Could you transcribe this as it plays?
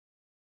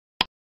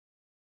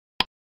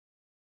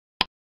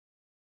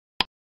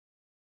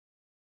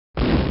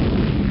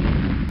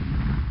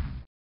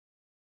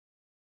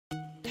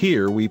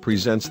Here we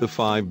presents the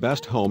 5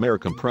 best home air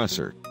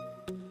compressor.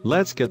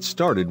 Let's get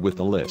started with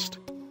the list.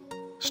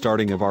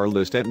 Starting of our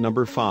list at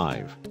number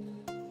 5.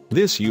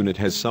 This unit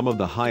has some of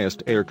the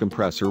highest air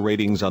compressor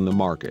ratings on the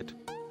market.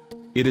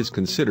 It is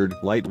considered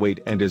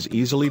lightweight and is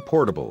easily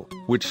portable,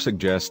 which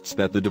suggests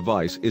that the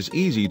device is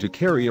easy to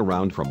carry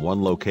around from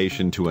one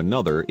location to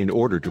another in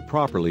order to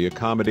properly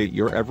accommodate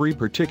your every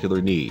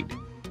particular need.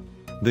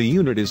 The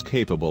unit is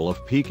capable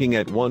of peaking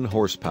at 1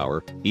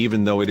 horsepower,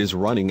 even though it is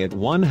running at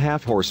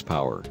 1/2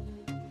 horsepower.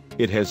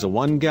 It has a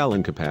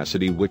 1-gallon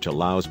capacity which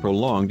allows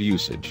prolonged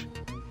usage.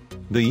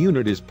 The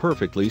unit is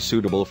perfectly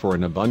suitable for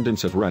an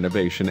abundance of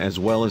renovation as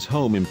well as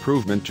home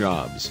improvement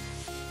jobs.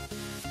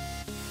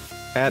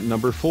 At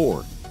number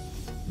 4.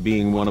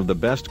 Being one of the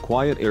best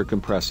quiet air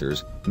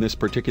compressors, this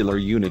particular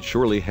unit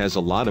surely has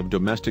a lot of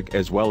domestic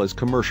as well as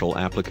commercial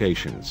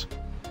applications.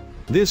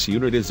 This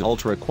unit is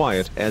ultra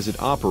quiet as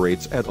it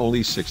operates at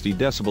only 60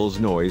 decibels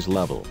noise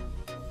level.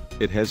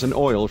 It has an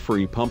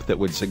oil-free pump that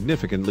would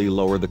significantly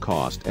lower the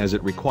cost as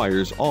it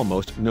requires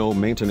almost no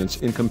maintenance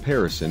in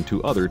comparison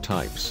to other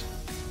types.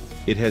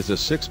 It has a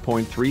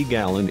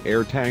 6.3-gallon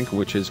air tank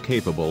which is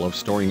capable of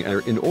storing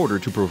air in order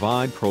to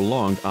provide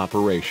prolonged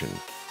operation.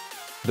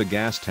 The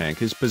gas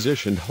tank is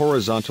positioned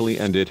horizontally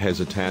and it has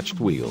attached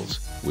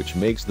wheels, which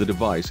makes the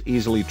device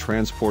easily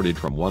transported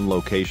from one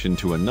location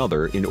to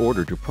another in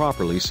order to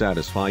properly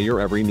satisfy your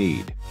every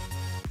need.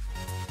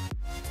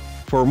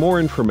 For more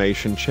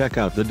information, check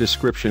out the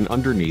description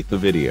underneath the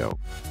video.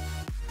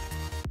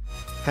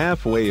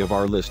 Halfway of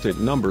our list at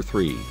number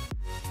 3.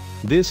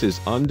 This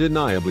is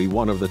undeniably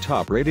one of the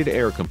top-rated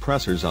air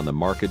compressors on the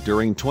market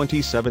during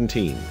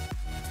 2017.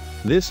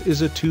 This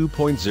is a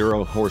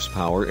 2.0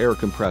 horsepower air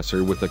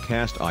compressor with a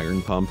cast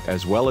iron pump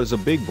as well as a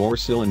big bore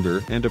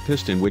cylinder and a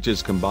piston which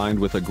is combined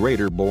with a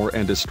greater bore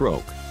and a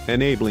stroke,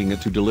 enabling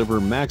it to deliver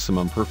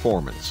maximum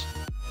performance.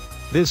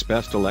 This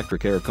best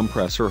electric air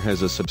compressor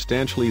has a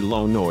substantially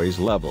low noise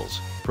levels,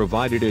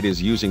 provided it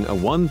is using a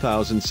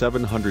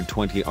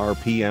 1720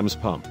 RPMs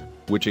pump,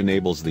 which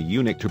enables the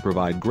unit to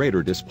provide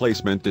greater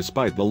displacement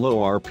despite the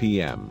low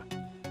RPM.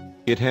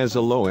 It has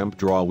a low amp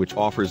draw which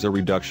offers a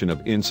reduction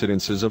of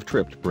incidences of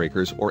tripped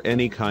breakers or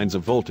any kinds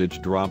of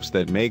voltage drops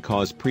that may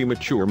cause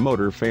premature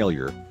motor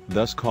failure,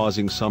 thus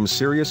causing some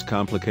serious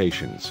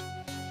complications.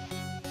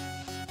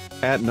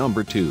 At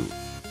number 2.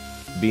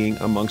 Being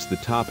amongst the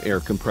top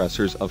air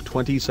compressors of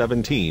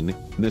 2017,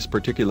 this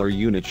particular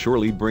unit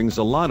surely brings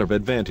a lot of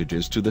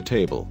advantages to the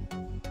table.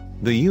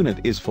 The unit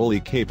is fully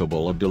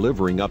capable of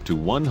delivering up to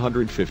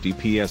 150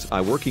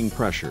 psi working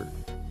pressure.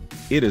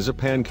 It is a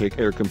pancake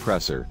air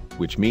compressor,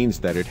 which means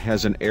that it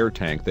has an air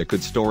tank that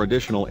could store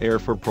additional air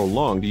for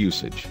prolonged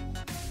usage.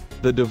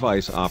 The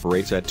device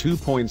operates at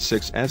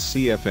 2.6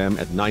 SCFM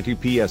at 90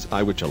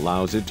 psi, which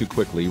allows it to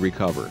quickly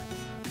recover.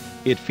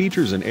 It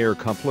features an air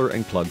coupler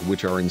and plug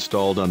which are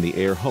installed on the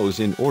air hose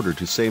in order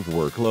to save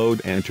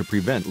workload and to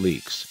prevent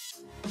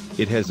leaks.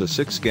 It has a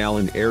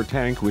 6-gallon air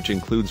tank which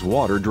includes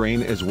water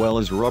drain as well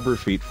as rubber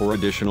feet for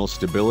additional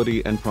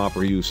stability and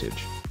proper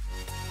usage.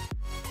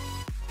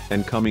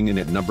 And coming in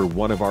at number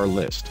 1 of our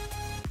list.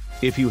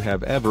 If you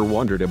have ever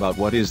wondered about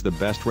what is the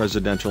best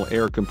residential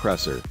air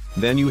compressor,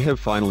 then you have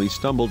finally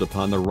stumbled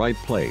upon the right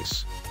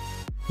place.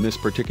 This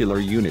particular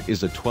unit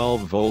is a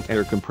 12-volt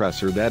air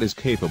compressor that is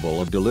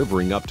capable of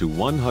delivering up to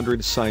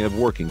 100 psi of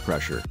working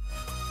pressure.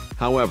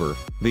 However,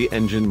 the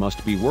engine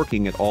must be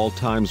working at all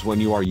times when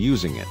you are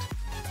using it.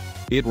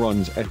 It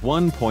runs at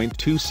 1.27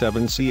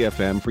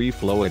 CFM free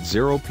flow at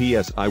 0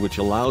 psi, which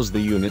allows the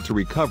unit to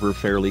recover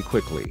fairly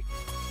quickly.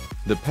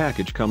 The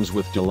package comes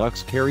with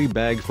deluxe carry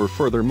bag for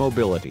further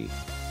mobility.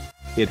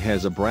 It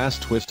has a brass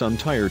twist-on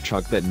tire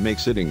chuck that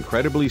makes it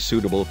incredibly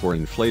suitable for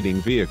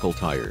inflating vehicle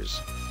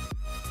tires.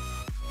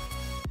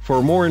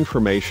 For more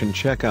information,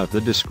 check out the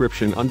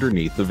description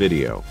underneath the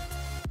video.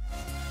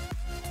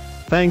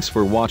 Thanks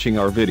for watching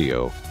our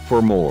video.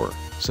 For more,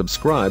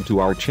 subscribe to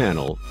our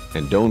channel,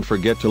 and don't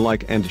forget to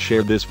like and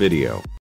share this video.